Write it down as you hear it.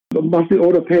monthly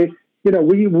auto pay.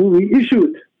 We literally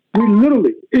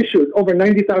issued over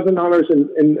 $90,000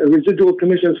 in residual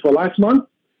commissions for last month.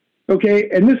 Okay,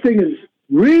 and this thing is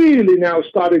really now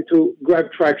starting to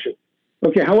grab traction.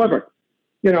 Okay, however,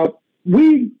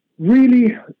 we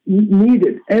really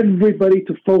needed everybody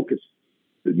to focus.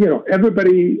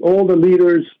 Everybody, all the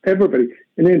leaders, everybody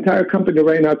in the entire company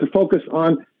right now to focus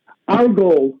on our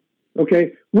goal,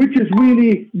 okay, which is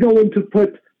really going to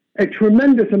put a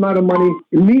tremendous amount of money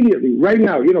immediately, right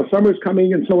now. Summer's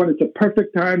coming and so on. It's a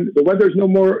perfect time. The weather's no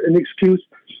more an excuse,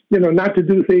 not to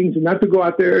do things and not to go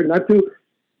out there, not to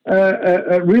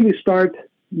really start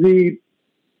the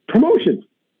promotions,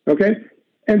 okay?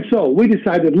 And so we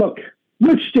decided, look,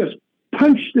 let's just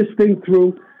punch this thing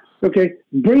through, okay?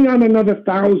 Bring on another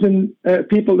 1,000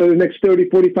 people in the next 30,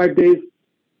 45 days,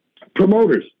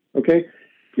 promoters, okay?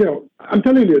 I'm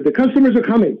telling you, the customers are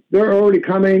coming. They're already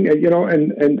coming,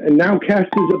 and now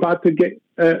Cast is about to get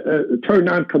turned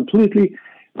on completely.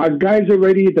 Our guys are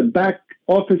ready. The back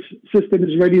office system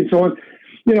is ready and so on.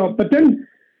 But then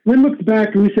we looked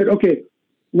back and we said, okay,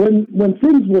 when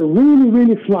things were really,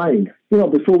 really flying,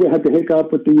 before we had the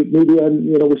hiccup with the media and,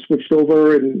 we switched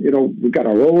over and, we got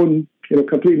our own,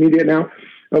 complete media now.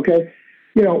 Okay.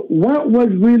 What was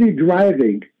really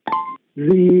driving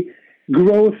the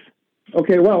growth?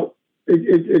 Okay, well,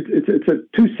 it's a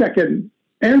 2-second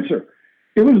answer.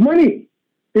 It was money.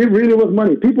 It really was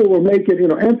money. People were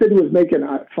making, Anthony was making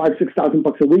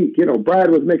 $5,000-6,000 a week.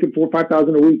 Brad was making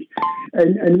 $4,000-5,000 a week,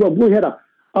 and we had a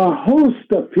host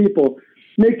of people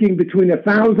making between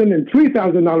 $1,000 and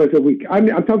 $3,000 a week. I'm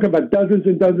talking about dozens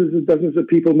and dozens and dozens of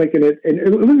people making it, and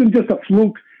it wasn't just a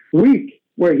fluke week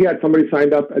where he had somebody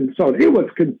signed up and so on. It was,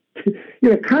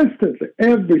 constantly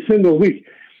every single week.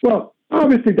 Well,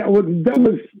 obviously, that was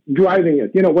driving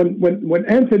it. When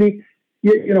Anthony,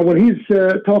 when he's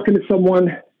talking to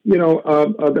someone,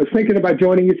 that's thinking about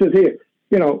joining, he says, "Hey,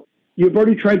 you've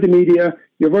already tried the media,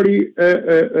 you've already,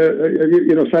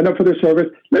 signed up for the service.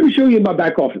 Let me show you my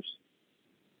back office."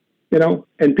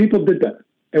 And people did that.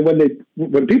 And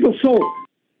when people sold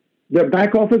their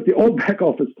back office, the old back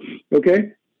office,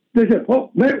 okay, they said, "Oh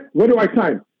man, what do I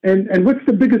sign? And what's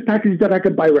the biggest package that I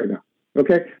could buy right now?"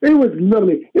 Okay, it was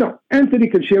literally, Anthony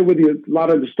can share with you a lot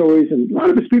of the stories, and a lot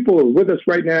of his people are with us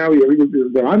right now.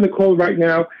 They're on the call right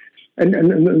now,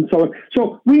 and so on.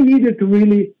 So we needed to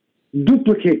really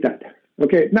duplicate that.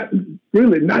 Okay, not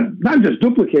just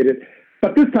duplicate it,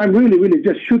 but this time really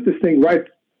just shoot this thing right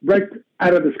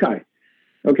out of the sky.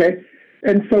 Okay,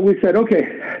 and so we said, okay,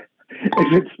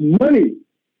 if it's money,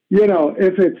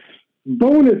 if it's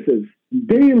bonuses,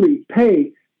 daily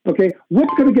pay. Okay,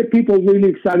 what's going to get people really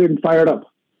excited and fired up?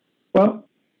 Well,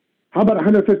 how about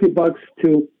 $150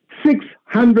 to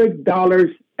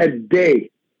 $600 a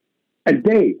day? A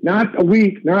day, not a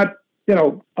week, not,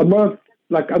 a month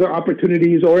like other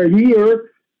opportunities, or a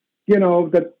year,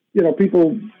 that,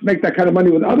 people make that kind of money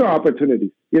with other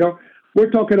opportunities. We're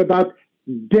talking about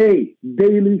daily.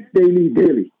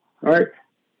 All right.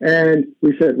 And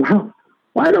we said, well,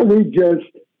 why don't we just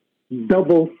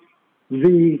double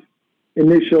the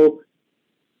initial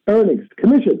earnings,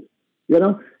 commission,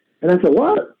 And I said,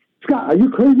 what? Scott, are you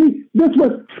crazy? This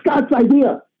was Scott's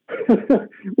idea.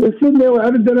 We're sitting there, we're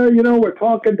having dinner, we're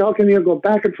talking, going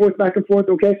back and forth,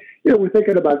 okay? We're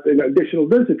thinking about additional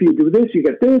this. If you do this, you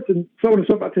get this, and so on and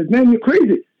so forth. I said, man, you're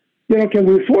crazy. Can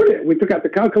we afford it? We took out the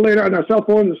calculator on our cell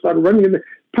phone and started running and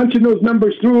punching those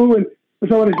numbers through, and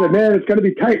so on. I said, man, it's going to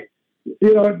be tight.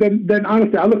 Then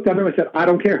honestly, I looked at him and I said, I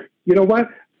don't care. You know what?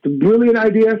 It's a brilliant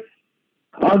idea.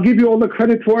 I'll give you all the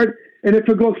credit for it, and if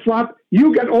it goes flop,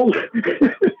 you get all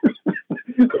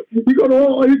you get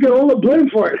all the blame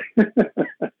for it.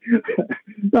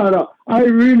 No. I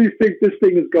really think this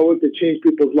thing is going to change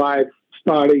people's lives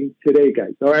starting today,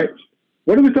 guys. All right.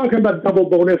 What are we talking about? Double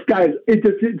bonus, guys?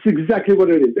 It's exactly what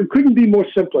it is. It couldn't be more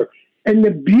simpler. And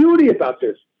the beauty about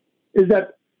this is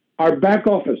that our back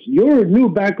office, your new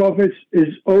back office,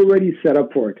 is already set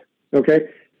up for it. Okay.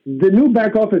 The new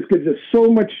back office gives us so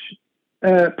much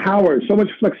power, so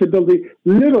much flexibility.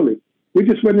 Literally, we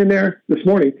just went in there this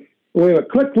morning. We went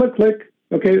click.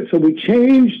 Okay, so we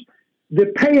changed the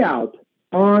payout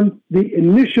on the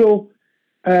initial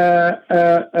referral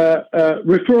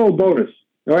bonus.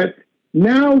 All right.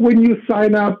 Now, when you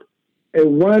sign up a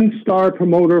 1-star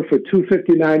promoter for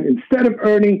 $259, instead of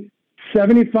earning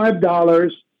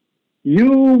 $75,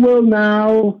 you will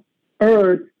now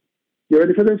earn. You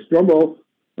ready for this? Drum roll.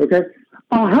 Okay,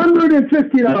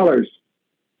 $150.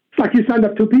 It's like you signed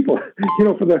up 2 people,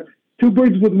 for the 2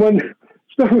 birds with 1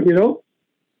 stone,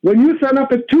 When you sign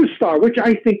up at 2-star, which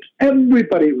I think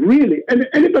everybody really, and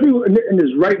anybody in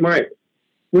his right mind,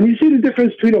 when you see the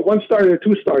difference between a 1-star and a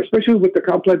 2-star, especially with the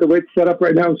complex, the way it's set up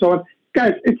right now and so on,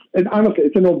 guys, honestly,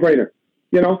 it's a no-brainer.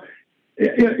 It's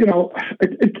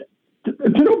a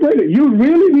no-brainer. You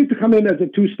really need to come in as a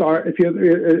 2-star if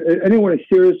anyone is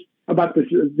serious about this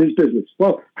business.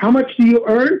 Well, how much do you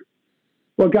earn?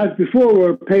 Well, guys, before we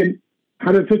were paying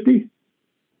 $150.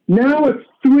 Now it's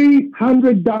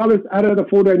 $300 out of the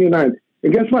 $499.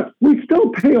 And guess what? We still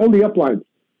pay all the uplines.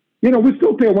 We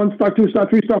still pay a 1-star, 2-star,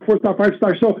 3-star, 4-star,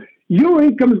 5-star. So your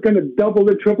income is going to double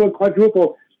and triple and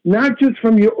quadruple, not just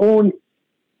from your own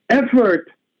effort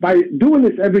by doing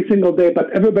this every single day, but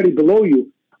everybody below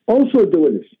you also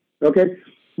doing this. Okay?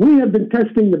 We have been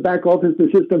testing the back office, the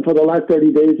system for the last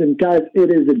 30 days, and guys,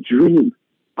 it is a dream.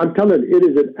 I'm telling you, it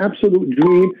is an absolute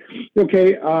dream.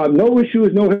 Okay, no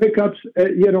issues, no hiccups,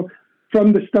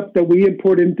 from the stuff that we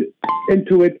import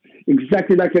into it,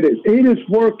 exactly like it is. It is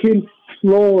working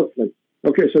flawlessly.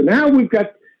 Okay, so now we've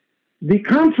got the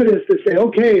confidence to say,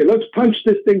 okay, let's punch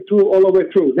this thing through all the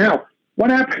way through. Now, what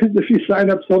happens if you sign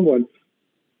up someone?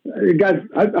 Guys,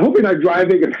 I hope you're not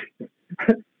driving.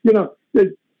 You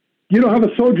don't have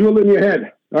a sojourn in your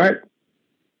head, all right?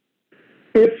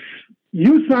 If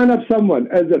you sign up someone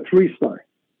as a 3-star,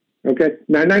 okay,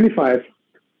 $995,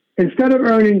 instead of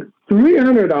earning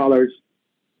 $300,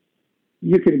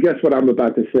 you can guess what I'm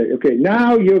about to say. Okay,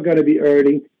 now you're going to be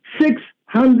earning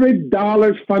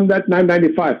 $600 from that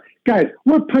 $995. Guys,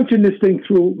 we're punching this thing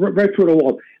right through the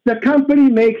wall. The company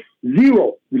makes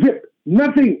zero,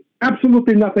 nothing,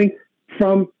 absolutely nothing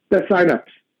from the signups.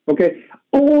 Okay,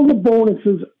 all the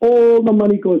bonuses, all the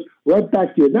money goes right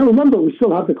back to you. Now remember, we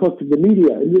still have the cost of the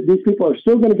media. These people are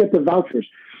still going to get the vouchers,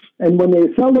 and when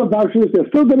they sell the vouchers, they're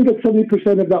still going to get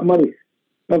 70% of that money.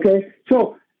 Okay,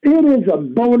 so it is a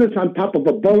bonus on top of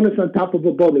a bonus on top of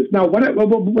a bonus. Now,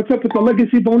 what's up with the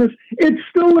legacy bonus? It's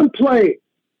still in play.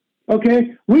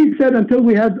 Okay, we said until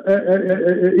we had,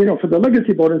 for the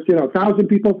legacy bonus, 1,000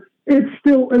 people. It's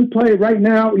still in play right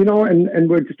now, and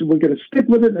we're going to stick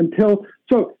with it until.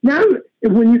 So now,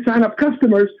 when you sign up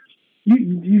customers,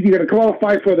 you're going to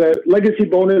qualify for the legacy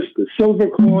bonus, the silver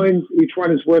coins. Each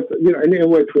one is worth,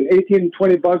 anywhere between $18 and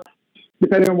 $20,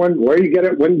 depending on where you get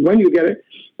it, when you get it.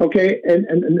 Okay,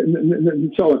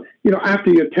 and so on.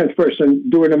 After your 10th person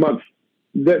during a month,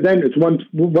 then it's one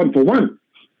for one.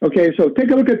 Okay, so take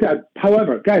a look at that.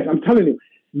 However, guys, I'm telling you,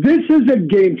 this is a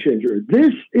game changer.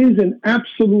 This is an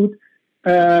absolute,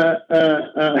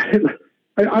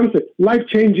 honestly,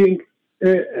 life-changing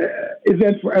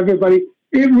event for everybody.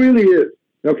 It really is.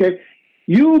 Okay,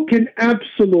 you can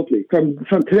absolutely from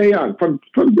today on, from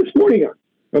this morning on.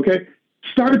 Okay,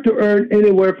 start to earn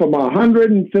anywhere from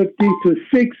 $150 to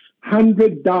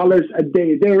 $600 a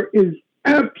day. There is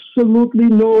absolutely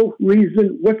no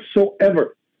reason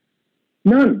whatsoever.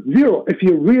 None, zero. If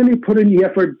you really put in the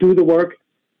effort, do the work,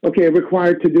 okay,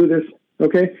 required to do this,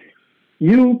 okay,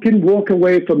 you can walk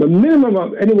away from a minimum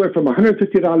of anywhere from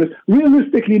 $150,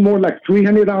 realistically more like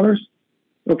 $300,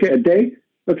 okay, a day,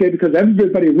 okay, because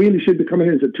everybody really should be coming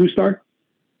in as a 2-star,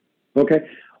 okay,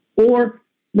 or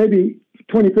maybe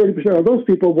 20-30% of those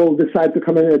people will decide to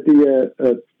come in at the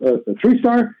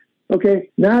 3-star. Okay,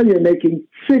 now you're making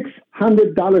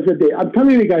 $600 a day. I'm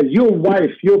telling you guys, your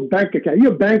wife, your bank account,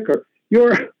 your banker,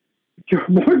 your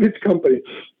mortgage company,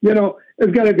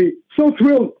 is going to be so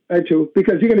thrilled at you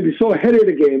because you're going to be so ahead of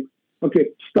the game. Okay,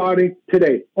 starting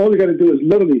today. All you got to do is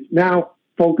literally now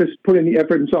focus, put in the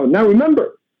effort, and so on. Now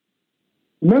remember,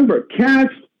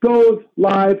 Cash goes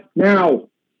live now.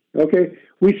 Okay,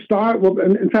 we start. Well,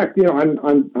 in fact,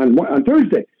 on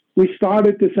Thursday we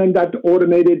started to send out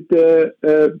automated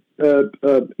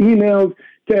emails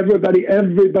to everybody.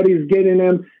 Everybody's getting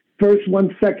them. First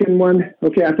one, second one.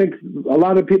 Okay, I think a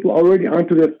lot of people already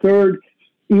onto the third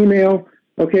email.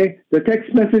 Okay, the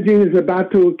text messaging is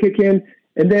about to kick in,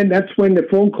 and then that's when the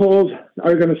phone calls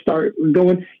are going to start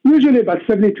going. Usually about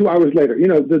 72 hours later.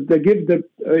 They give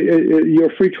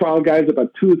your free trial guys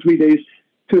about 2 or 3 days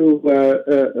to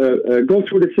go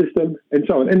through the system and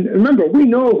so on. And remember, we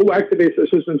know who activates the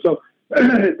system. So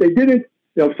if they didn't,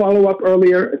 they'll follow up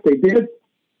earlier. If they did,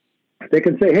 they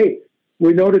can say, hey,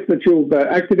 we noticed that you've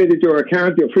activated your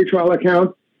account, your free trial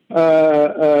account.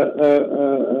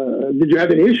 Did you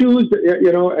have any issues?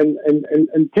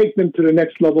 And take them to the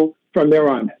next level from there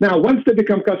on. Now, once they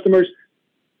become customers,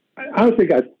 honestly,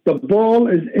 guys, the ball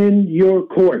is in your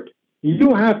court.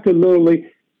 You have to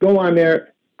literally go on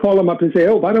there, call them up and say,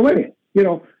 oh, by the way,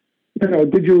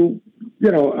 did you,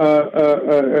 hear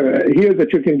that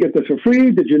you can get this for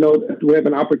free? Did you know that we have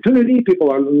an opportunity?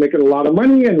 People are making a lot of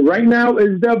money, and right now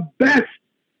is the best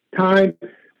time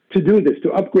to do this,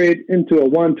 to upgrade into a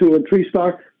 1, 2, and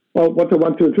 3-star. well, what's a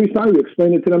 1, 2, and 3 star? You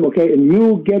explain it to them, okay, and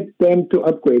you get them to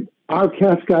upgrade. Our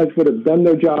CAS guys would have done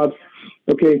their jobs,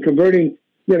 okay, converting,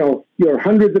 your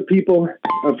hundreds of people,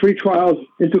 free trials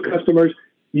into customers.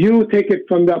 You take it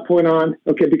from that point on,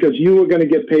 okay, because you are going to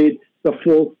get paid the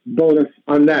full bonus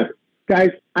on that.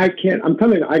 Guys, I'm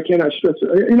telling you, I cannot stress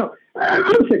it.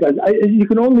 Honestly, guys, you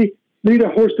can only lead a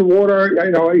horse to water.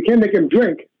 You can't make him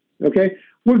drink, okay?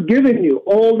 We're giving you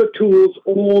all the tools,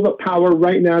 all the power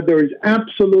right now. There is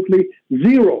absolutely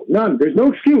none. There's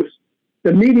no excuse.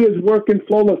 The media is working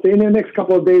flawlessly. In the next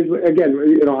couple of days, again,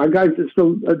 our guys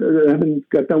still haven't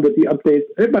got done with the updates.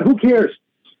 But who cares?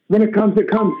 When it comes, it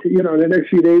comes, in the next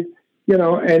few days,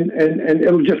 and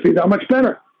it'll just be that much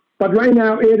better. But right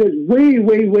now, it is way,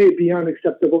 way, way beyond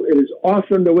acceptable. It is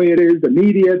awesome the way it is, the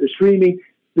media, the streaming,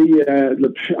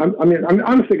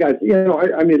 honestly, guys,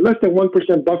 less than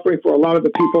 1% buffering for a lot of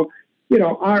the people.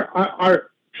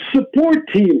 Our support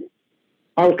team,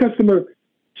 our customer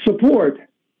support,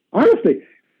 honestly,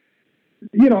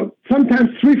 sometimes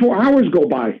 3-4 hours go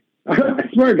by. I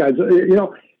swear, guys,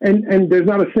 and there's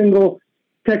not a single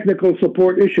technical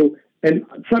support issue. And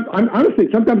honestly,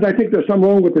 sometimes I think there's something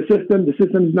wrong with the system. The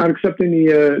system's not accepting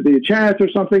the chats or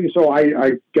something. So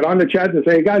I get on the chat and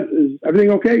say, hey, guys, is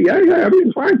everything okay? Yeah,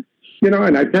 everything's fine.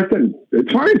 And I test it.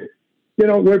 It's fine.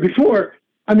 Where before,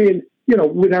 we'd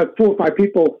have 4 or 5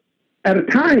 people at a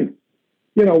time,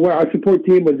 where our support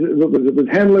team was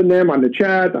handling them on the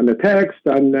chat, on the text,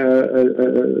 on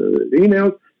the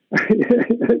emails.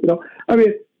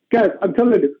 Guys, I'm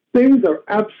telling you, things are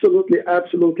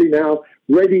absolutely now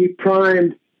ready,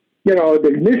 primed. The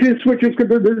ignition switches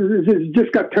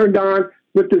just got turned on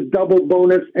with this double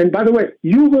bonus. And by the way,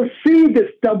 you will see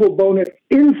this double bonus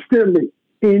instantly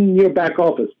in your back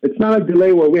office. It's not a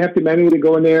delay where we have to manually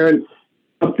go in there and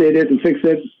update it and fix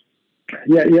it.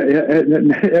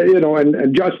 And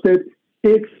adjust it.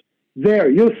 It's there.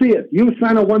 You'll see it. You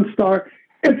sign a 1 star,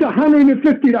 it's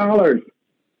 $150.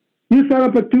 You sign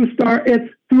up a 2 star,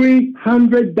 it's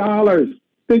 $300.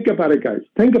 Think about it, guys.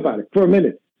 Think about it for a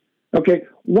minute. Okay,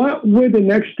 what would an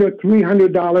extra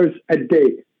 $300 a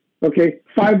day,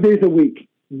 5 days a week,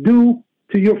 do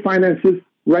to your finances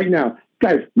right now?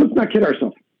 Guys, let's not kid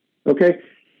ourselves, okay?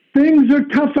 Things are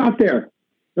tough out there,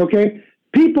 okay?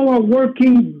 People are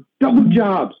working double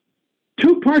jobs,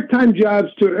 2 part-time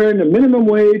jobs to earn a minimum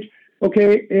wage,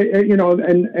 okay?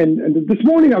 And this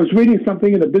morning I was reading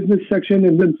something in the business section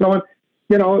and then so on.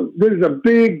 There's a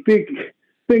big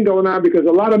thing going on because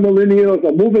a lot of millennials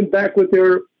are moving back with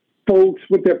their folks,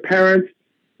 with their parents,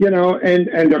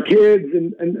 and their kids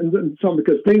and so on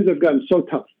because things have gotten so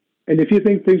tough. And if you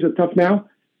think things are tough now,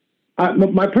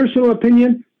 my personal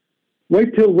opinion,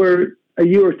 wait till we're a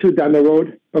year or 2 down the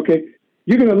road, okay?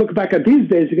 You're going to look back at these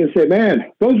days, you're going to say,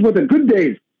 man, those were the good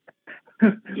days.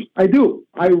 I do.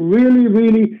 I really,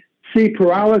 really see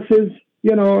paralysis,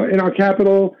 in our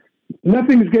capital.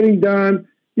 Nothing's getting done.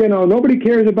 Nobody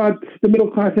cares about the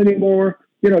middle class anymore.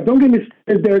 Don't get me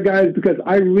started there, guys, because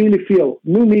I really feel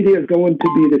new media is going to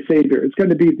be the savior. It's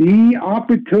going to be the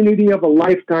opportunity of a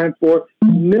lifetime for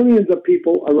millions of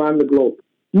people around the globe.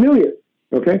 Millions,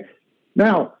 okay?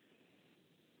 Now,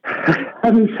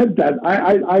 having said that,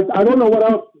 I don't know what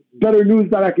else better news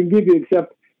that I can give you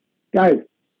except, guys,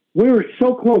 we're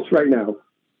so close right now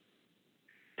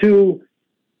to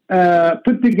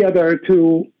put together,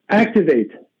 to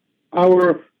activate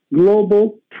our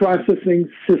global processing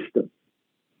system,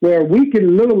 where we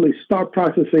can literally start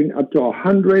processing up to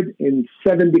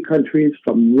 170 countries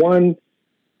from one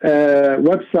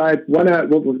website,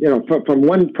 from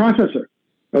one processor,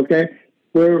 okay?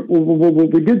 Where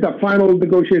we did the final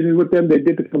negotiations with them. They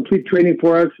did the complete training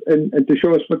for us and to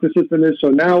show us what the system is. So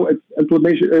now it's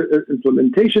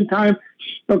implementation time.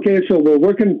 Okay, so we're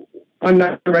working on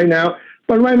that right now.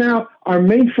 But right now, our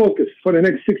main focus for the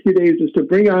next 60 days is to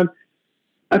bring on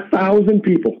 1,000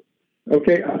 people,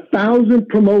 okay, 1,000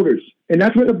 promoters. And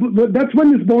that's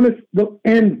when this bonus will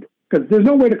end, because there's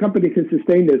no way the company can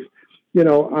sustain this,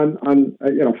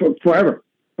 forever.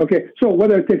 Okay, so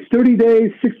whether it takes 30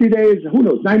 days, 60 days, who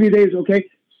knows, 90 days, okay,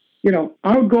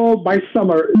 our goal by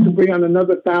summer is to bring on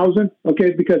another 1,000,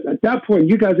 okay, because at that point,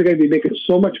 you guys are going to be making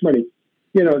so much money,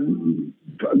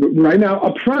 right now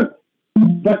up front.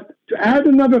 But to add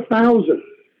another 1,000,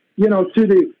 to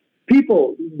the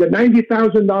people, the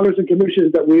 $90,000 in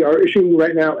commissions that we are issuing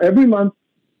right now every month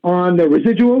on the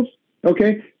residuals,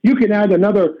 okay, you can add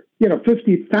another,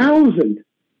 50,000,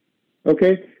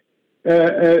 okay,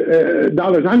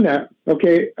 dollars on that,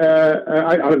 okay.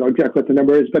 I don't know exactly what the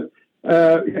number is, but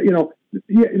a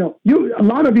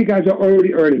lot of you guys are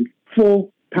already earning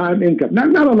full full-time income.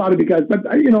 Not a lot of you guys, but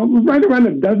right around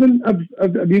a dozen of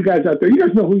you guys out there. You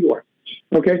guys know who you are,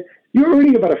 okay? You're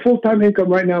earning about a full-time income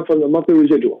right now from the monthly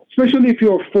residual, especially if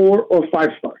you're a 4 or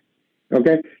 5-star,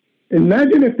 okay?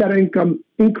 Imagine if that income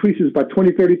increases by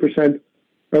 20, 30%,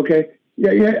 okay?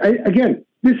 Again,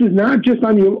 this is not just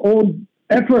on your own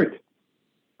effort.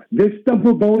 This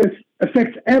double bonus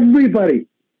affects everybody,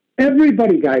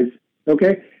 guys,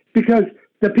 okay? Because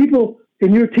the people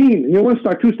in your team, in your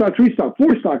 1-star, 2-star, 3-star,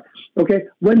 4-star, okay,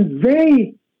 when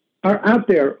they are out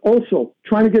there also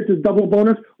trying to get this double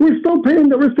bonus, we're still paying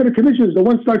the rest of the commissions, the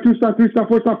 1-star, 2-star, 3-star,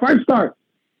 4-star, 5-star.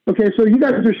 Okay, so you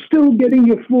guys are still getting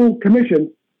your full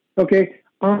commission, okay,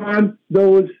 on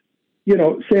those,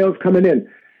 sales coming in.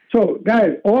 So,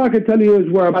 guys, all I can tell you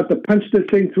is we're about to punch this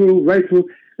thing right through,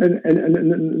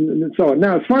 and so on.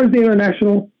 Now, as far as the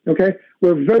international, okay,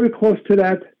 we're very close to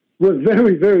that. We're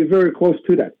very, very, very close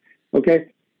to that,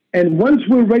 okay? And once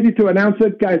we're ready to announce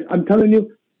it, guys, I'm telling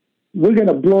you, we're going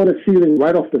to blow the ceiling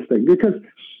right off this thing, because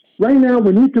right now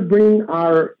we need to bring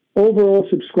our overall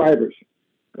subscribers,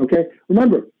 okay?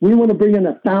 Remember, we want to bring in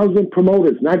 1,000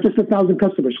 promoters, not just 1,000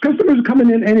 customers. Customers are coming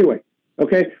in anyway,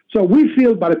 okay? So we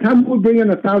feel by the time we bring in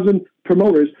 1,000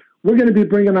 promoters, we're going to be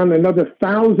bringing on another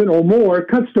 1,000 or more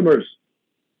customers,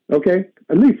 okay?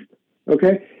 At least,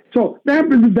 okay? So that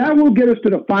will get us to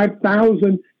the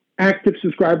 5,000 active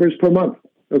subscribers per month.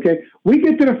 Okay, we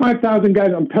get to the 5,000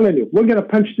 guys. I'm telling you, we're going to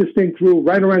punch this thing through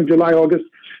right around July, August.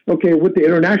 Okay, with the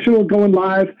international going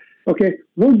live. Okay,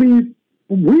 we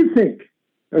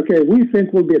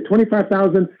think we'll be at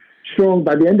 25,000 strong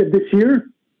by the end of this year.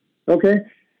 Okay,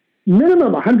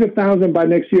 minimum 100,000 by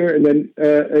next year, and then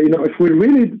if we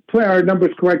really play our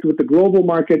numbers correct with the global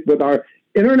market, with our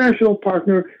international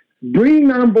partner,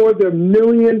 bringing on board the 1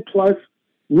 million+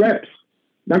 reps,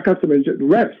 not customers,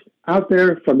 reps out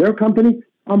there from their company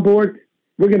on board.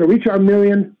 We're going to reach our 1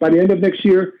 million by the end of next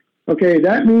year. Okay,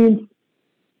 that means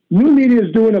New Media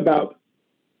is doing about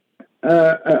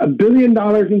 $1 billion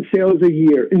in sales a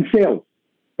year,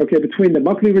 okay, between the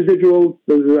monthly residual,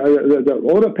 the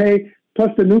auto pay, plus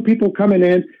the new people coming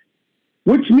in,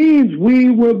 which means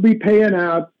we will be paying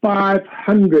out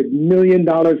 $500 million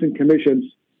in commissions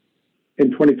in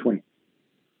 2020.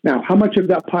 Now, how much of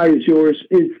that pie is yours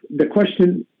is the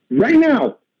question right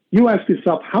now. You ask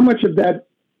yourself, how much of that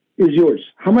is yours?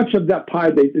 How much of that pie?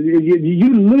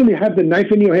 You literally have the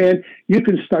knife in your hand. You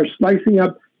can start slicing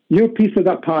up your piece of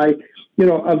that pie,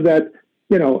 of that,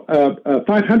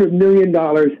 $500 million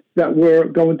that we're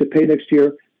going to pay next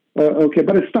year. Okay,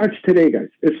 but it starts today, guys.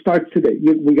 It starts today.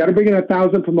 We got to bring in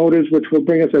 1,000 promoters, which will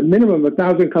bring us a minimum of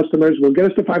 1,000 customers. Will get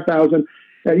us to 5,000.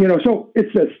 So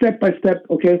it's a step by step.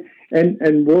 Okay,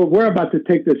 and we're about to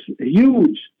take this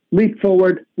huge leap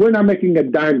forward. We're not making a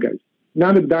dime, guys.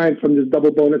 Not a dime from this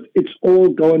double bonus. It's all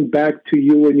going back to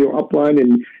you and your upline.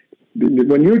 And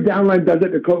when your downline does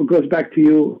it, it goes back to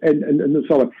you and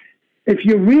so on. If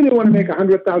you really want to make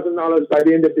 $100,000 by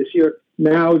the end of this year,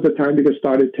 now is the time to get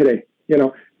started today.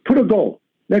 Put a goal.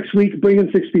 Next week, bring in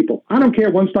 6 people. I don't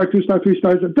care, 1-star, 2-star, 3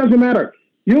 stars. It doesn't matter.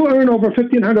 You'll earn over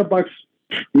 $1,500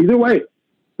 either way.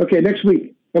 Okay, next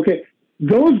week. Okay.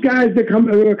 Those guys that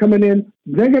are coming in,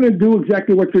 they're going to do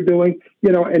exactly what you're doing,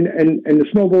 and the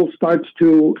snowball starts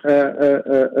to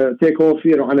take off,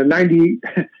 on a 90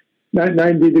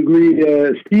 degree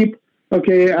steep.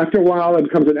 Okay, after a while, it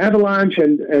becomes an avalanche,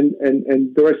 and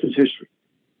the rest is history.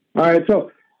 All right,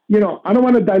 so I don't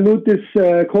want to dilute this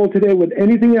call today with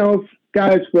anything else,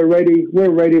 guys. We're ready. We're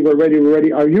ready.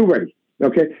 Are you ready?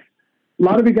 Okay. A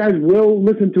lot of you guys will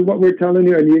listen to what we're telling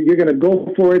you, and you're going to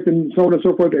go for it, and so on and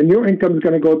so forth. And your income is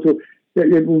going to go to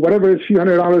whatever is a few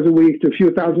 $100s a week to a few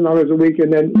 $1,000s a week,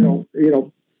 and then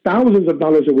thousands of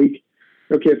dollars a week.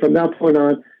 Okay, from that point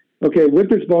on. Okay, with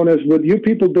this bonus, with you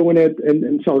people doing it,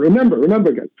 and so on.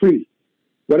 Remember, guys, please,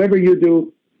 whatever you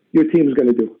do, your team is going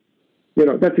to do.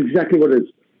 That's exactly what it is.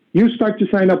 You start to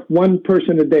sign up one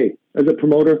person a day as a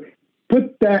promoter.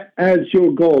 Put that as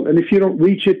your goal, and if you don't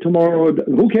reach it tomorrow,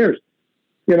 who cares?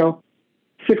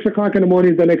 6 o'clock in the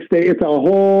morning the next day, it's a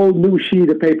whole new sheet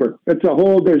of paper. It's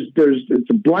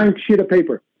a blank sheet of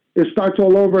paper. It starts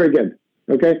all over again.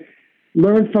 Okay,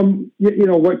 learn from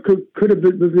what could have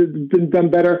been done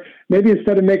better. Maybe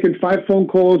instead of making 5 phone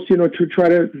calls, to try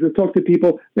to talk to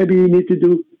people, maybe you need to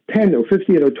do 10 or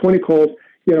 15 or 20 calls.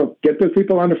 Get those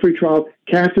people on the free trial.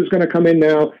 Cash is going to come in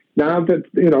now. Now that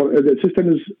the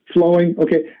system is flowing,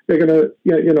 okay, they're going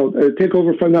to take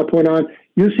over from that point on.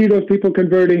 You see those people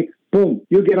converting, boom,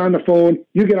 you get on the phone,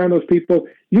 you get on those people,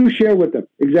 you share with them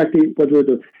exactly what we're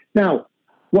doing. Now,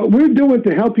 what we're doing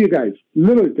to help you guys,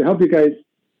 literally to help you guys,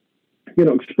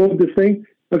 explode this thing,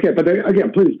 Okay, but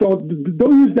again, please don't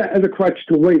use that as a crutch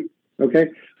to wait. Okay,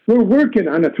 we're working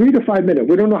on a 3 to 5 minute.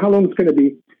 We don't know how long it's going to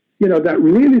be. That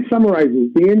really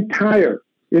summarizes the entire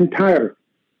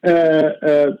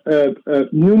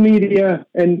new media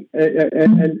and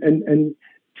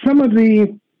some of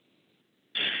the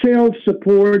sales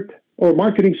support or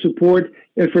marketing support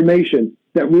information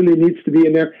that really needs to be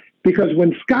in there. Because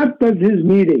when Scott does his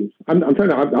meetings, I'm telling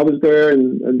you, I was there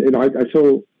and I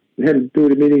saw him do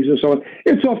the meetings and so on.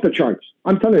 It's off the charts.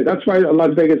 I'm telling you, that's why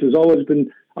Las Vegas has always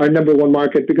been our number one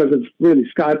market, because it's really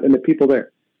Scott and the people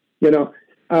there.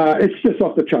 It's just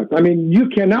off the charts. I mean, you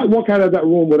cannot walk out of that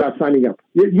room without signing up.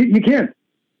 You can't.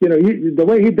 The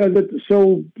way he does it is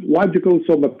so logical,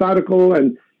 so methodical,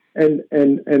 and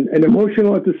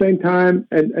emotional at the same time,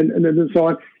 and so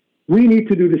on. We need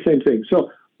to do the same thing.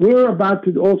 So we're about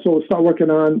to also start working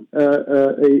on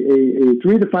a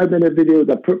 3 to 5 minute video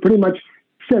that pretty much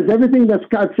says everything that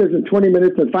Scott says in 20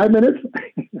 minutes and 5 minutes,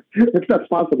 if that's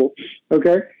possible.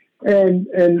 Okay, and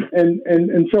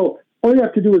so all you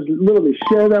have to do is literally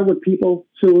share that with people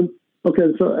soon.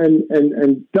 Okay, so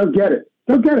and they'll get it.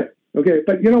 Okay,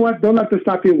 but you know what? Don't let this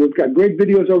stop you. We've got great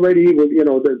videos already. With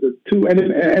the 2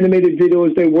 animated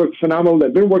videos, they work phenomenal.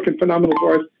 They've been working phenomenal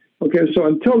for us. Okay, so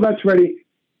until that's ready,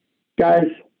 guys,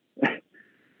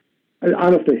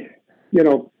 honestly, you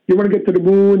want to get to the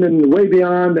moon and way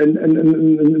beyond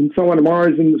and so on,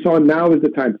 Mars and so on. Now is the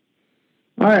time.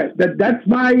 All right, that's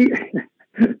my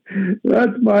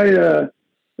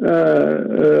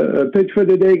pitch for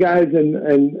the day, guys,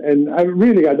 and I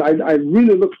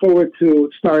really look forward to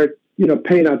start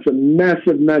paying out some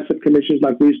massive commissions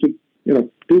like we used to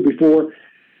do before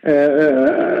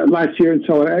last year and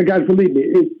so on. Guys, believe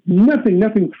me,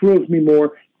 nothing thrills me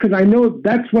more, because I know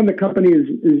that's when the company is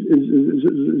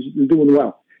doing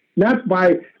well, not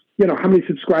by how many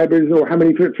subscribers or how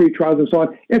many free trials and so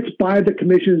on. It's by the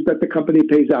commissions that the company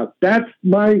pays out. That's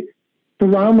my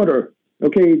thermometer.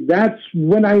 Okay, that's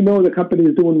when I know the company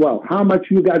is doing well. How much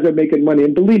you guys are making money,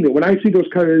 and believe me, when I see those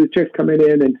kind of checks coming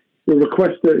in and the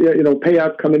request,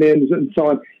 payouts coming in and so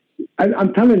on,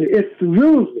 I'm telling you, it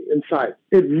thrills me inside.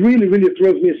 It really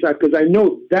thrills me inside, because I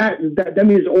know that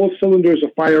means all cylinders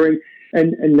are firing,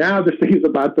 and now this thing is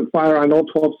about to fire on all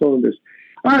 12 cylinders.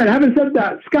 All right, having said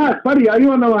that, Scott, buddy, are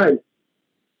you on the line?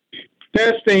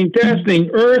 Testing.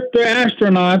 Earth to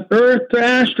astronaut.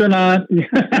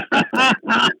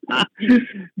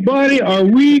 Buddy, are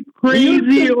we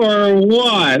crazy or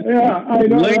what? Yeah, I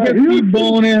know. Legacy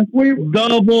bonus,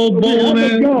 double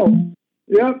bonus. We have a go.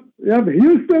 Yep.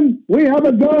 Houston, we have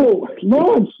a go.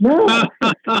 Launch now.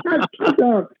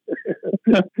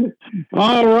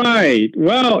 All right.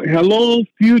 Well, hello,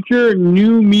 future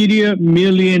new media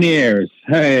millionaires.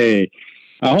 Hey,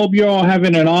 I hope you're all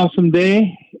having an awesome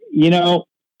day.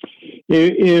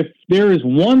 If there is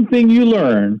one thing you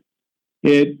learn,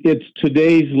 it's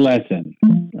today's lesson.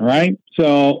 All right.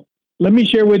 So let me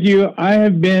share with you, I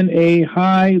have been a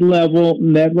high-level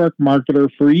network marketer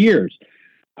for years.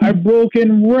 I've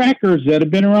broken records that have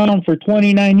been around for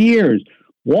 29 years,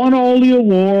 won all the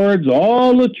awards,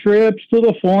 all the trips to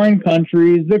the foreign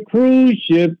countries, the cruise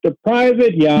ship, the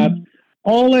private yacht,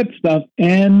 all that stuff,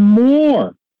 and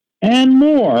more.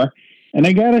 And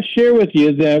I got to share with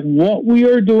you that what we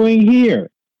are doing here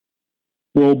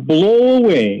will blow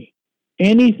away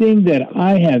anything that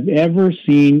I have ever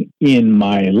seen in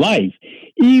my life.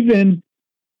 Even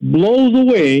blows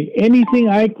away anything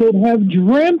I could have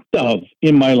dreamt of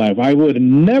in my life. I would have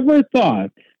never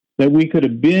thought that we could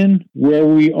have been where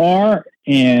we are,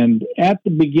 and at the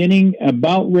beginning,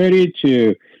 about ready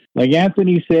to, like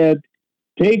Anthony said,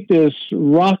 take this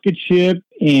rocket ship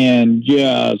and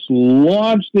just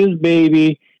launch this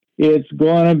baby. It's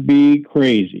going to be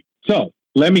crazy. So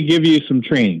let me give you some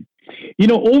training.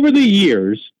 Over the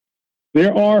years,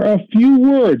 there are a few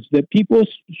words that people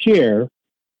share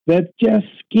that just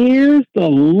scares the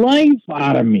life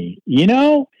out of me,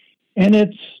 and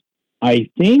it's, I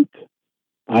think,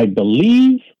 I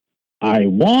believe, I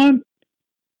want,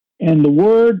 and the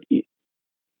word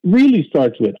really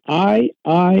starts with I.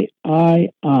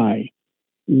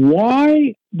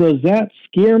 Why does that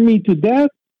scare me to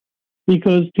death?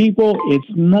 Because people, it's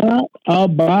not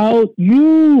about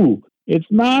you. It's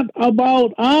not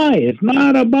about I. It's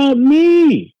not about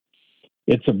me.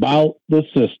 It's about the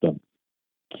system.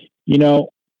 The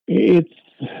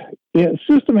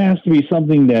system has to be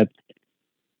something that's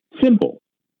simple,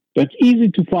 that's easy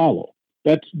to follow,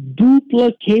 that's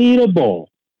duplicatable.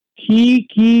 Key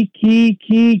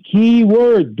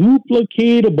word,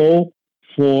 duplicatable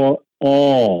for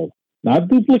all. Not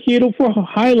duplicatable for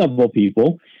high-level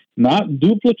people, not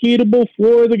duplicatable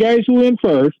for the guys who win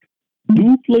first,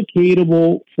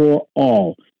 duplicatable for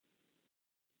all.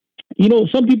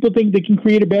 Some people think they can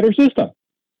create a better system.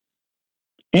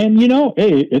 And,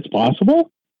 hey, it's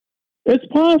possible. It's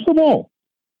possible.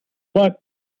 But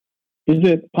is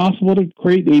it possible to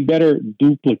create a better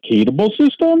duplicatable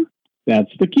system?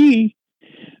 That's the key.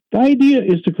 The idea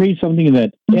is to create something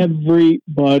that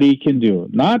everybody can do.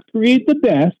 Not create the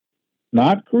best,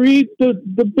 not create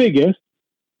the biggest,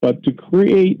 but to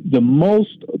create the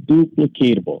most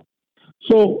duplicatable.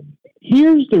 So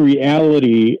here's the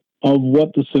reality of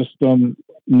what the system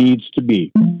needs to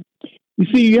be. You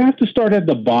see, you have to start at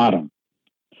the bottom.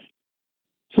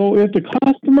 So if the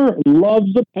customer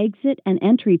loves the exit and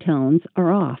entry tones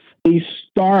are off. They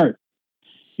start.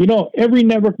 Every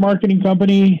network marketing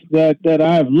company that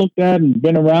I've looked at and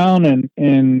been around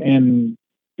and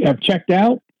have checked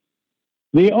out,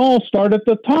 they all start at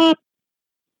the top.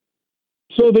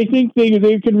 So they think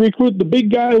they can recruit the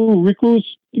big guy who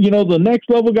recruits, the next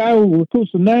level guy who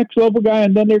recruits the next level guy,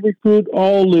 and then they recruit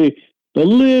all the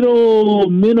little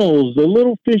minnows, the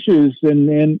little fishes, and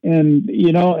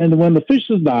when the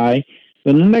fishes die,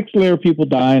 then the next layer of people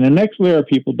die, and the next layer of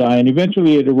people die, and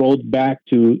eventually it erodes back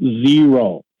to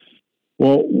zero.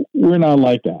 Well, we're not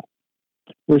like that.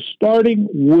 We're starting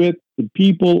with the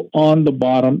people on the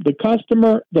bottom, the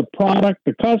customer, the product,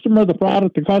 the customer, the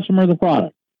product, the customer, the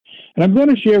product. And I'm going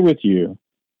to share with you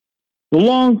the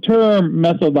long-term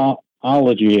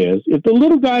methodology is if the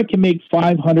little guy can make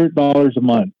 $500 a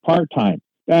month part-time,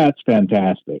 that's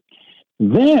fantastic.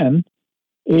 Then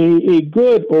a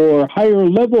good or higher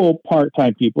level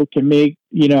part-time people can make,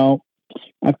 $1,000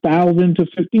 to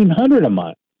 $1,500 a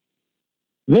month.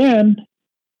 Then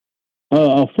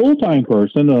a full-time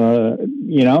person,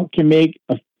 can make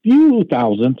a few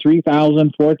thousand,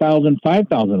 $3,000, $4,000,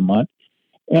 $5,000 a month.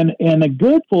 And a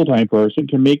good full-time person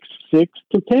can make $6,000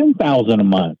 to $10,000 a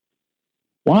month.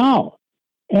 Wow.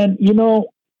 And,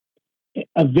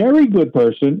 a very good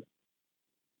person,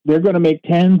 they're going to make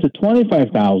 $10,000 to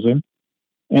 $25,000,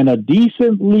 and a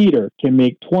decent leader can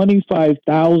make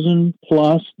 $25,000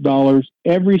 plus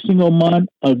every single month.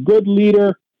 A good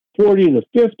leader, 40 to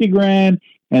 50 grand,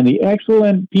 and the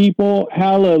excellent people,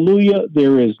 hallelujah,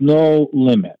 there is no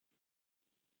limit.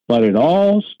 But it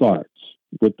all starts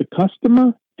with the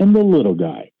customer and the little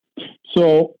guy.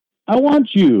 So I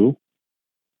want you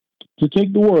to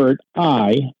take the word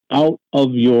I out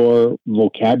of your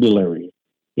vocabulary.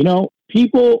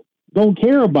 People don't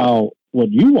care about what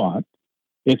you want.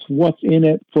 It's what's in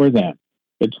it for them.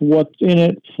 It's what's in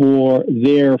it for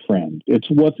their friends. It's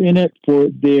what's in it for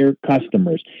their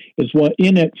customers. It's what's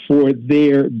in it for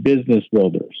their business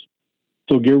builders.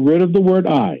 So get rid of the word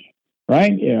I,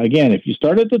 right? Again, if you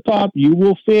start at the top, you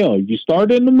will fail. If you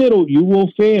start in the middle, you will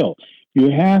fail.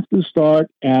 You have to start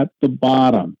at the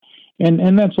bottom.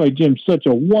 And that's why Jim's such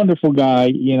a wonderful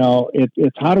guy.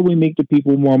 It's how do we make the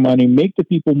people more money, make the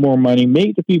people more money,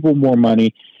 make the people more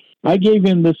money. I gave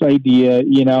him this idea,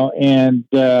 and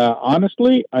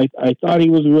honestly, I thought he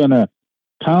was going to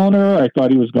counter. I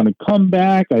thought he was going to come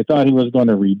back. I thought he was going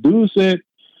to reduce it.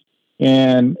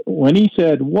 And when he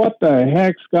said, "What the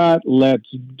heck, Scott, let's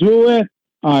do it,"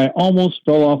 I almost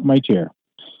fell off my chair.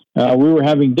 We were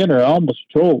having dinner. I almost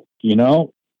choked,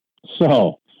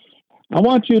 So I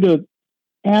want you to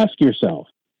ask yourself,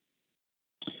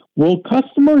 will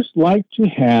customers like to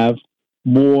have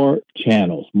more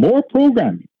channels, more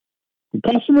programming? Would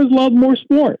customers love more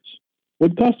sports?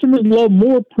 Would customers love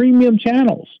more premium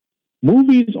channels,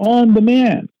 movies on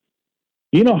demand?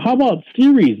 How about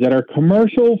series that are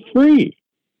commercial free?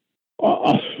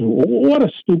 What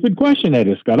a stupid question that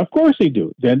is, Scott. Of course they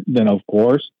do. Then of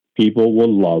course, people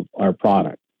will love our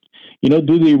product.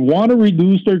 Do they want to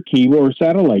reduce their cable or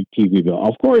satellite TV bill?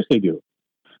 Of course they do.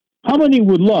 How many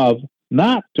would love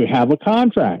not to have a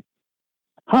contract?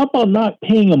 How about not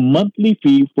paying a monthly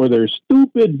fee for their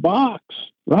stupid box,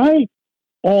 right?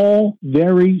 All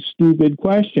very stupid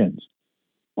questions.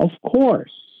 Of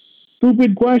course,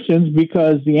 stupid questions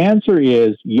because the answer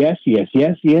is yes, yes,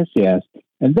 yes, yes, yes.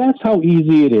 And that's how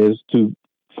easy it is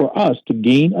for us to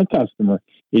gain a customer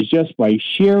is just by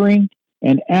sharing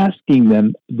and asking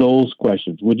them those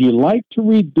questions. Would you like to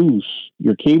reduce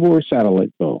your cable or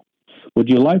satellite bill? Would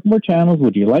you like more channels?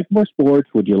 Would you like more sports?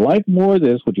 Would you like more of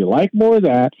this? Would you like more of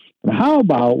that? And how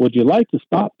about, would you like to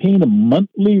stop paying a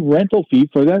monthly rental fee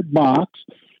for that box?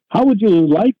 How would you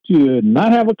like to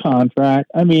not have a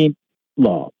contract?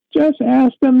 Look, just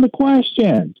ask them the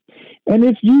questions. And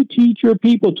if you teach your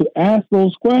people to ask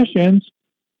those questions,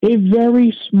 a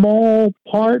very small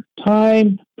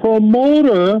part-time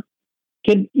promoter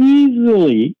can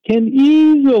easily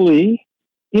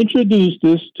introduce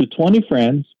this to 20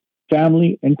 friends,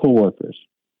 family, and coworkers.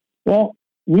 Well,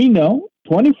 we know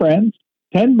 20 friends,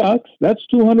 $10, that's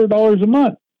 $200 a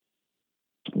month,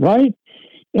 right?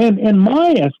 And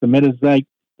my estimate is like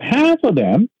half of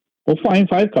them will find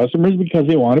 5 customers because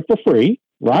they want it for free,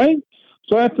 right?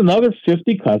 So that's another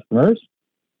 50 customers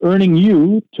earning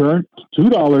you turn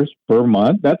 $2 per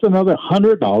month. That's another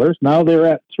 $100. Now they're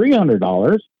at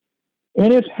 $300.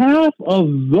 And if half of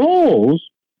those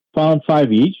found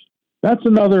 5 each, that's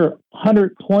another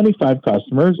 125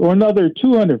 customers or another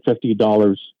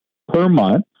 $250 per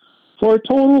month for a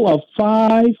total of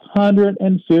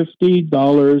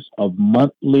 $550 of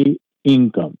monthly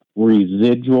income,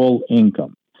 residual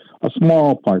income, a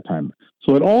small part-timer.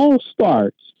 So it all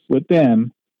starts with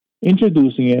them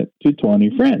introducing it to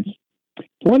 20 friends.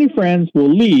 20 friends will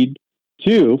lead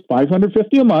to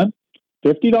 $550 a month,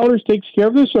 $50 takes care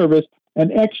of the service,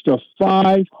 an extra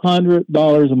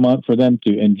 $500 a month for them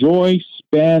to enjoy,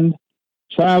 spend,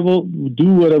 travel,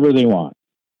 do whatever they want.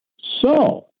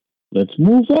 So let's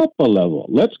move up a level.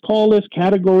 Let's call this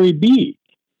category B.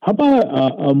 How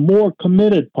about a more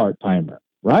committed part-timer,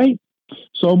 right?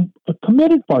 So a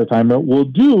committed part-timer will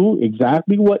do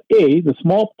exactly what the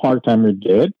small part-timer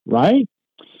did, right?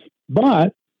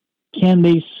 But can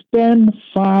they spend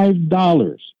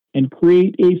 $5 and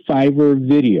create a Fiverr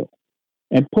video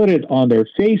and put it on their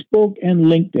Facebook and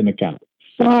LinkedIn account?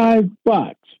 $5.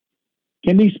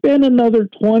 Can they spend another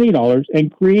 $20 and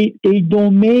create a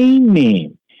domain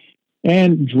name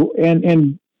and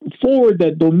forward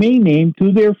that domain name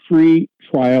to their free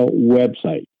trial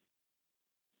website?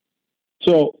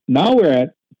 So now we're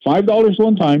at $5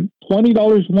 one time,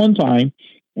 $20 one time,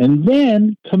 and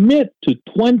then commit to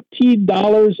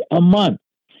 $20 a month.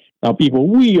 Now, people,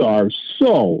 we are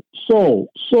so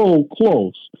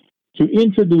close to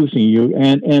introducing you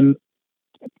and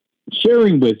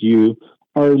sharing with you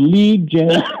our lead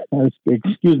generation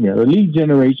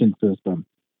system.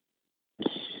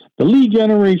 The lead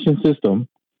generation system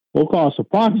will cost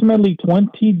approximately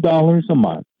 $20 a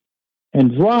month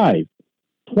and drive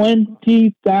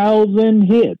 20,000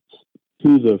 hits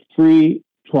to the free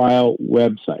trial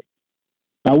website.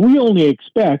 Now, we only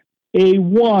expect a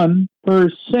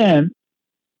 1%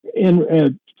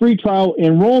 in free trial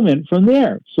enrollment from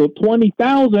there. So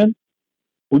 20,000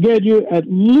 will get you at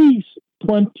least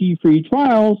 20 free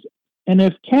trials. And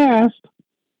if CAST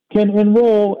can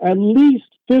enroll at least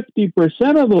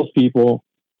 50% of those people,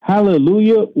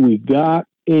 hallelujah, we got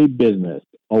a business,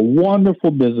 a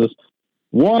wonderful business.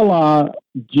 Voila,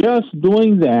 just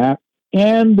doing that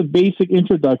and the basic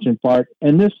introduction part,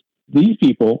 and these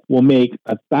people will make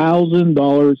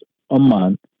 $1,000 a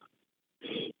month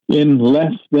in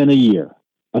less than a year.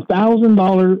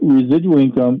 $1,000 residual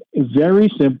income is very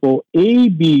simple. A,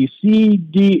 B, C,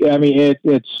 D. I mean,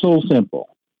 it's so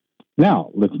simple.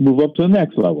 Now, let's move up to the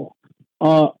next level.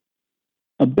 A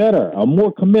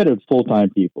more committed full-time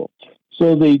people.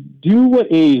 So they do what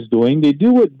A is doing, they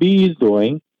do what B is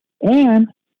doing, and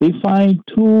they find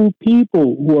 2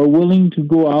 people who are willing to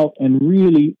go out and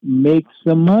really make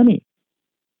some money.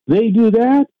 They do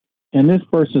that, and this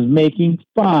person's making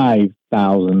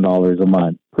 $5,000 a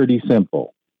month. Pretty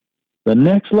simple. The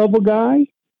next level guy,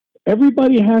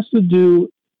 everybody has to do,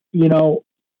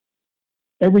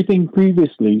 everything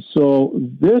previously. So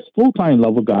this full-time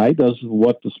level guy does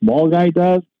what the small guy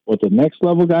does, what the next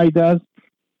level guy does.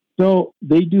 So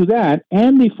they do that,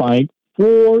 and they find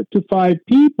 4 to 5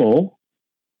 people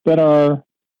that are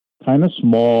kind of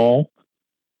small,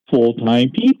 full-time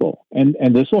people. And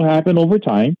this will happen over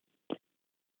time.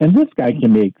 And this guy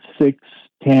can make $6,000,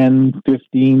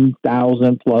 $10,000,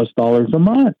 $15,000 plus a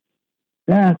month.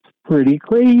 That's pretty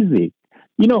crazy.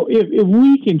 If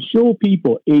we can show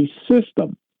people a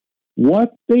system,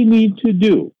 what they need to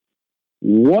do,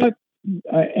 and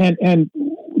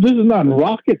this is not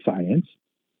rocket science.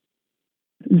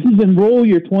 This is enroll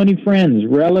your 20 friends,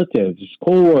 relatives,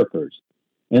 coworkers,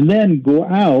 and then go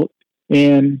out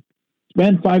and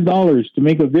spend $5 to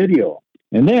make a video,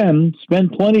 and then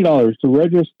spend $20 to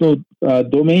register a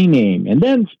domain name, and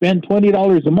then spend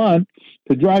 $20 a month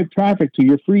to drive traffic to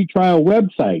your free trial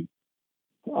website.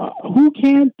 Who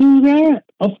can't do that?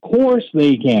 Of course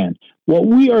they can. What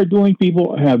we are doing,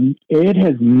 people, it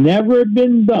has never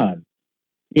been done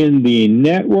in the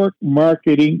network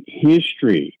marketing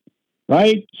history,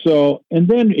 right? So, and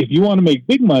then if you want to make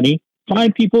big money,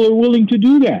 find people who are willing to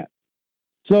do that.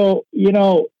 So,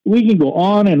 we can go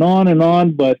on and on and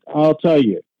on, but I'll tell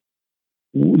you,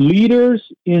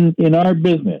 leaders in our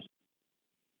business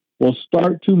will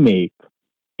start to make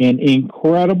an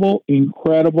incredible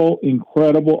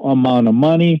amount of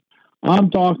money.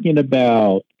 I'm talking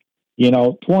about,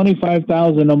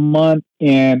 $25,000 a month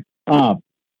and up.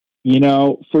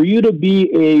 For you to be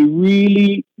a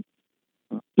really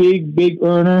big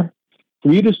earner,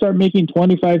 for you to start making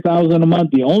 $25,000 a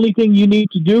month, the only thing you need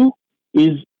to do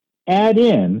is add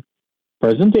in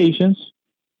presentations,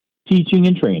 teaching,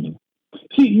 and training.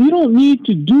 See, you don't need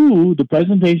to do the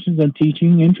presentations and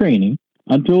teaching and training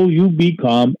until you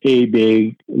become a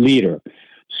big leader.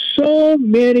 So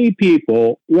many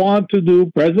people want to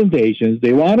do presentations,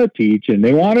 they want to teach, and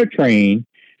they want to train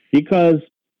because,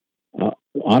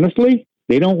 honestly,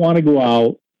 they don't want to go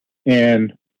out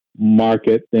and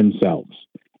market themselves.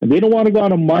 And they don't want to go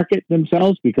out and market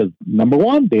themselves because, number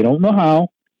one, they don't know how.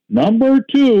 Number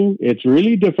two, it's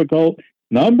really difficult.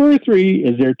 Number three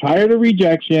is they're tired of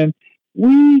rejection.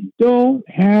 We don't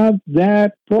have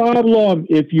that problem.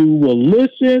 If you will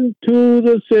listen to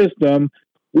the system,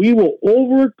 we will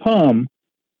overcome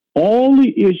all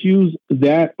the issues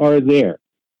that are there.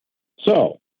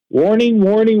 So, warning.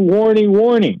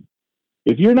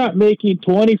 If you're not making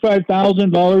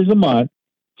 $25,000 a month,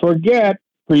 forget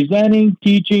presenting,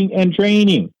 teaching, and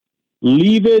training.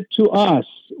 Leave it to us.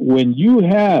 When you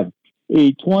have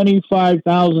a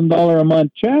 $25,000 a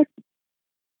month check,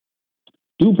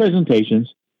 do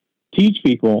presentations, teach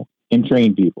people, and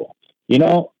train people.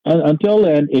 Until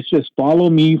then, it's just follow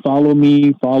me.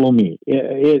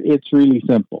 It's really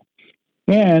simple.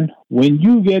 And when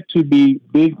you get to be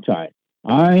big time,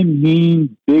 I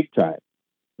mean big time,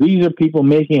 these are people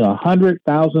making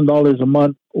 $100,000 a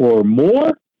month or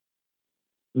more,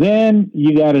 then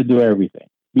you got to do everything.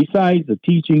 Besides the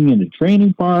teaching and the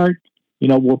training part,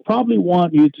 we'll probably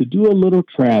want you to do a little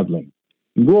traveling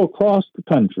and go across the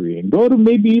country and go to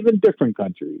maybe even different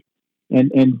countries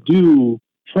and do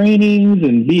trainings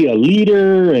and be a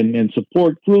leader and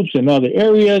support groups in other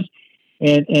areas.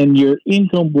 And your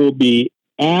income will be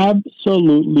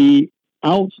absolutely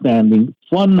outstanding,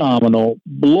 phenomenal,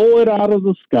 blow it out of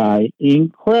the sky,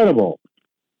 incredible.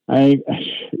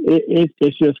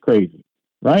 It's just crazy,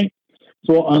 right?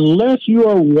 So unless you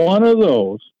are one of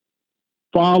those,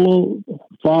 follow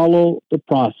the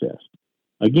process.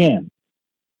 Again,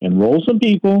 enroll some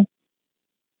people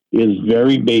is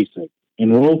very basic.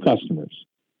 Enroll customers.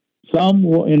 Some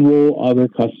will enroll other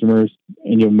customers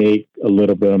and you'll make a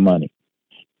little bit of money.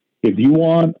 If you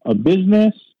want a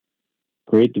business,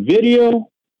 create the video,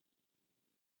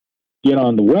 get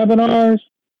on the webinars,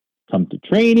 come to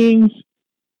trainings,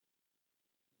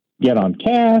 get on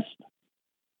Cast,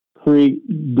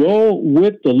 go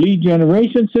with the lead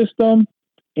generation system,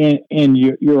 and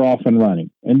you're off and running.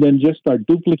 And then just start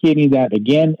duplicating that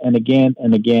again and again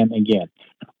and again and again.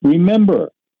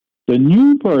 Remember, the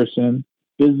new person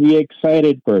is the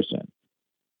excited person.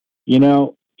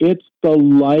 It's the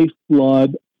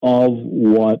lifeblood of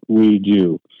what we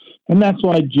do. And that's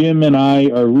why Jim and I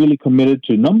are really committed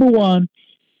to, number one,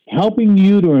 helping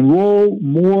you to enroll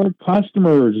more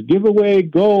customers, give away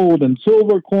gold and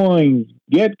silver coins,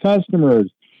 get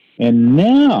customers. And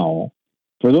now,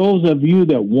 for those of you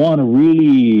that want to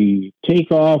really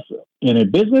take off in a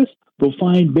business, go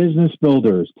find business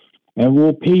builders and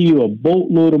we'll pay you a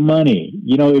boatload of money.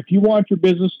 If you want your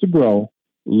business to grow,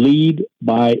 lead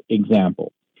by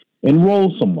example.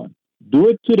 Enroll someone. Do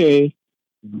it today.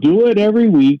 Do it every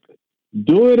week.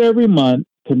 Do it every month.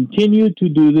 Continue to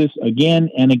do this again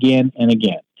and again and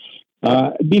again.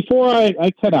 Before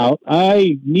I cut out,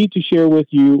 I need to share with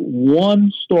you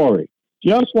one story,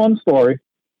 just one story.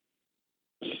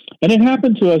 And it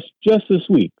happened to us just this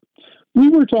week. We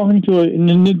were talking to an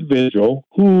individual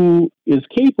who is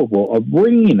capable of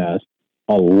bringing us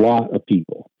a lot of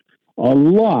people, a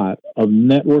lot of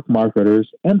network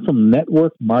marketers and some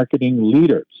network marketing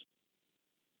leaders.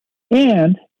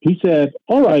 And he said,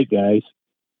 all right, guys,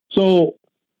 so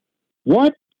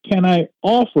what can I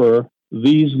offer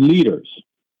these leaders?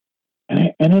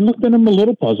 And I looked at him a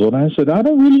little puzzled, and I said, I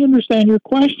don't really understand your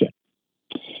question.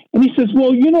 And he says,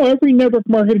 well, every network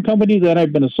marketing company that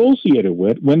I've been associated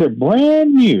with, when they're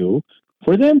brand new,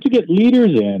 for them to get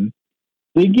leaders in,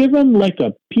 they give them like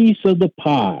a piece of the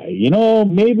pie,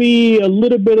 maybe a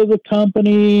little bit of the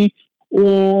company,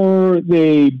 or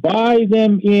they buy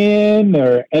them in,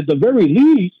 or at the very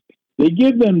least, they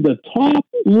give them the top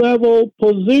level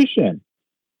position.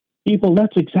 People,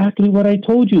 that's exactly what I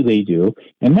told you they do.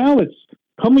 And now it's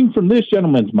coming from this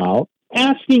gentleman's mouth,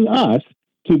 asking us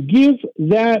to give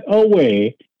that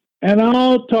away. And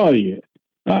I'll tell you,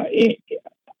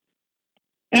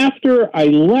 after I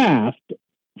laughed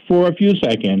for a few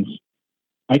seconds,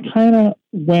 I kind of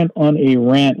went on a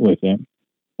rant with him.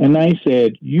 And I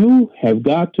said, you have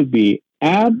got to be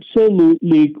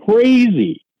absolutely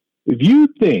crazy if you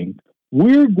think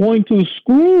we're going to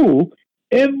screw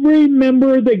every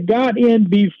member that got in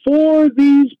before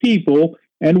these people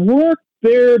and work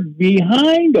their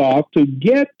behind off to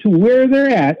get to where they're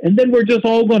at, and then we're just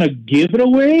all going to give it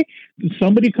away?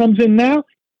 Somebody comes in now?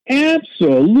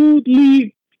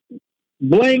 Absolutely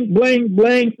blank, blank,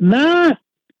 blank, not.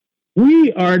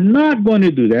 We are not going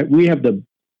to do that. We have the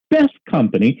best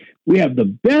company. We have the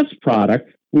best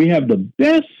product. We have the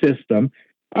best system.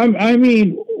 I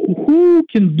mean, who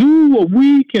can do what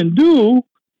we can do?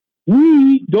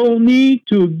 We don't need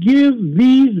to give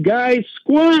these guys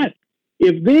squat.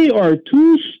 If they are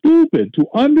too stupid to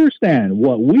understand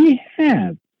what we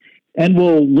have and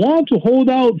will want to hold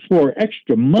out for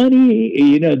extra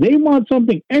money, they want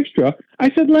something extra,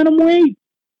 I said, let them wait.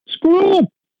 Screw them.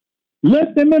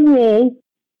 Let them enroll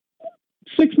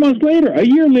 6 months later, a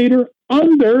year later,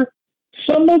 under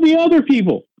some of the other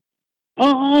people,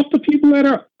 off the people that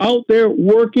are out there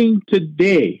working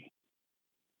today.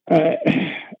 Jim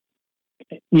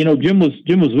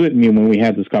was with me when we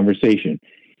had this conversation,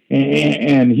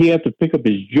 and he had to pick up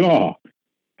his jaw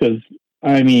because,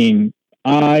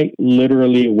 I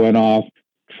literally went off.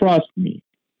 Trust me,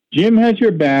 Jim has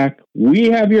your back.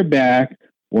 We have your back.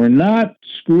 We're not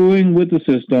screwing with the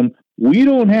system. We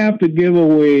don't have to give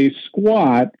away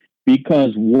squat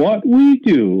because what we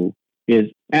do is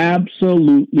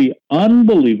absolutely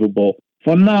unbelievable,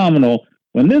 phenomenal.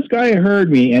 When this guy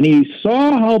heard me and he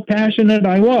saw how passionate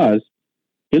I was,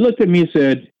 he looked at me and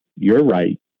said, "You're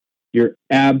right. You're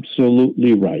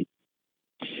absolutely right."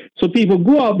 So people,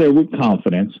 go out there with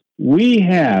confidence. We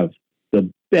have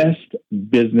the best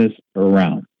business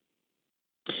around.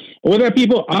 With that,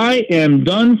 people, I am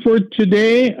done for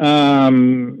today.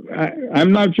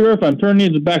 I'm not sure if I'm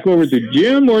turning it back over to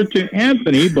Jim or to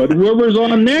Anthony, but whoever's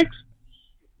on next,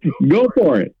 go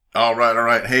for it. All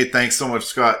right. Hey, thanks so much,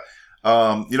 Scott.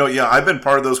 I've been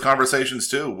part of those conversations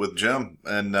too with Jim,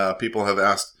 and people have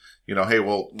asked, hey,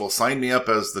 well, sign me up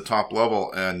as the top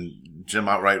level, and Jim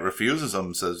outright refuses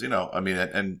them, says,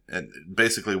 and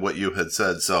basically what you had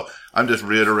said. So I'm just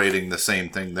reiterating the same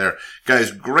thing there.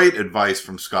 Guys, great advice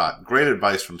from Scott. Great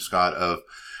advice from Scott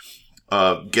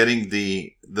of getting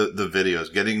the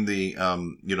videos, getting the,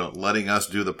 letting us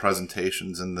do the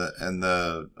presentations and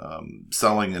the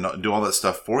selling and do all that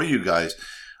stuff for you guys.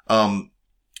 I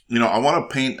want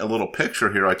to paint a little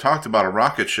picture here. I talked about a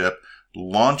rocket ship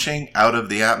launching out of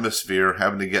the atmosphere,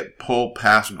 having to get pulled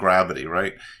past gravity,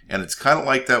 right? And it's kind of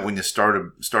like that when you start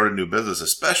a new business,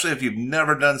 especially if you've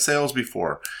never done sales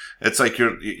before. It's like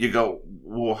you go,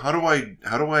 well, how do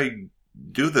I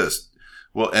do this?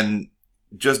 Well, and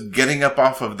just getting up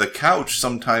off of the couch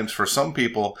sometimes for some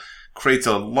people creates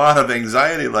a lot of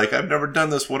anxiety. Like, I've never done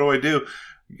this. What do I do?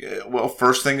 Well,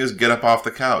 first thing is get up off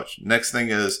the couch. Next thing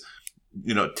is,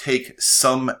 take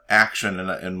some action.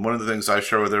 And one of the things I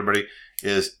share with everybody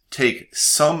is take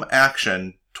some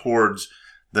action towards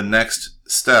the next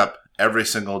step every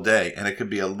single day. And it could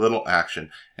be a little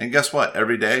action. And guess what?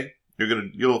 Every day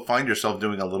you'll find yourself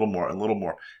doing a little more and a little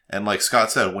more. And like Scott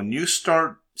said, when you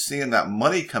start seeing that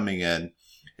money coming in,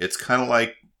 it's kind of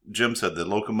like Jim said, the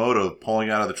locomotive pulling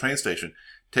out of the train station.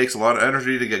 It takes a lot of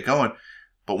energy to get going.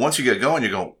 But once you get going, you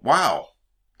go, wow,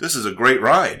 this is a great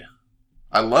ride.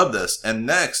 I love this. And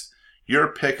next,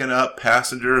 you're picking up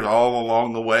passengers all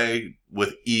along the way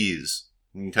with ease.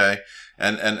 Okay.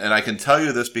 And I can tell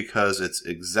you this because it's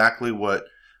exactly what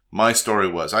my story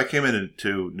was. I came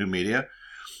into new media.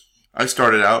 I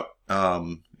started out,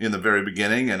 in the very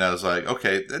beginning, and I was like,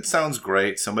 okay, that sounds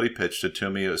great. Somebody pitched it to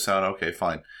me. It would sound okay,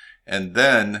 fine. And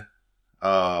then,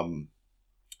 I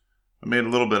made a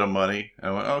little bit of money. And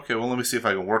I went, okay, well, let me see if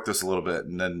I can work this a little bit.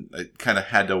 And then I kind of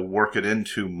had to work it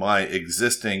into my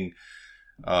existing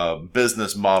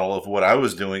business model of what I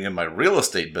was doing in my real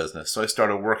estate business. So I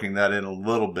started working that in a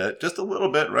little bit, just a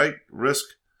little bit, right? Risk.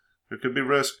 There could be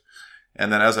risk.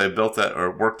 And then as I built that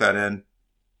or worked that in,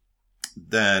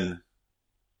 then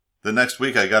the next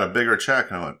week I got a bigger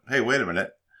check. And I went, hey, wait a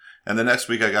minute. And the next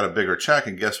week I got a bigger check.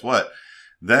 And guess what?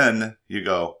 Then you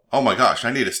go, oh my gosh,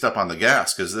 I need to step on the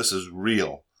gas because this is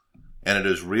real. And it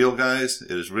is real, guys.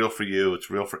 It is real for you. It's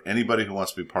real for anybody who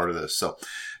wants to be part of this. So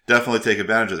definitely take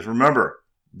advantage of this. Remember,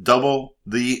 double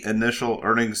the initial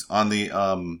earnings on the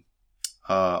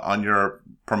on your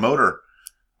promoter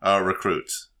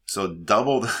recruits. So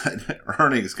double the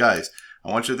earnings, guys.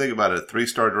 I want you to think about it. A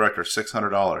 3-star director,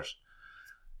 $600.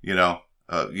 You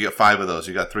get 5 of those.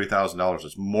 You got $3,000.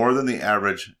 It's more than the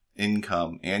average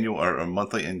income, annual or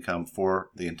monthly income for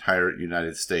the entire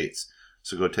United States.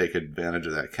 So go take advantage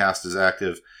of that. CAST is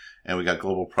active, and we got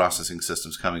global processing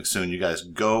systems coming soon. You guys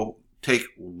go take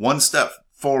one step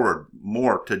forward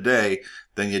more today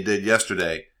than you did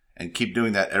yesterday, and keep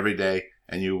doing that every day,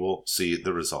 and you will see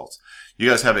the results. You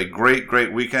guys have a great,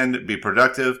 great weekend. Be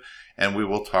productive. and we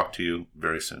will talk to you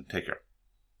very soon. Take care.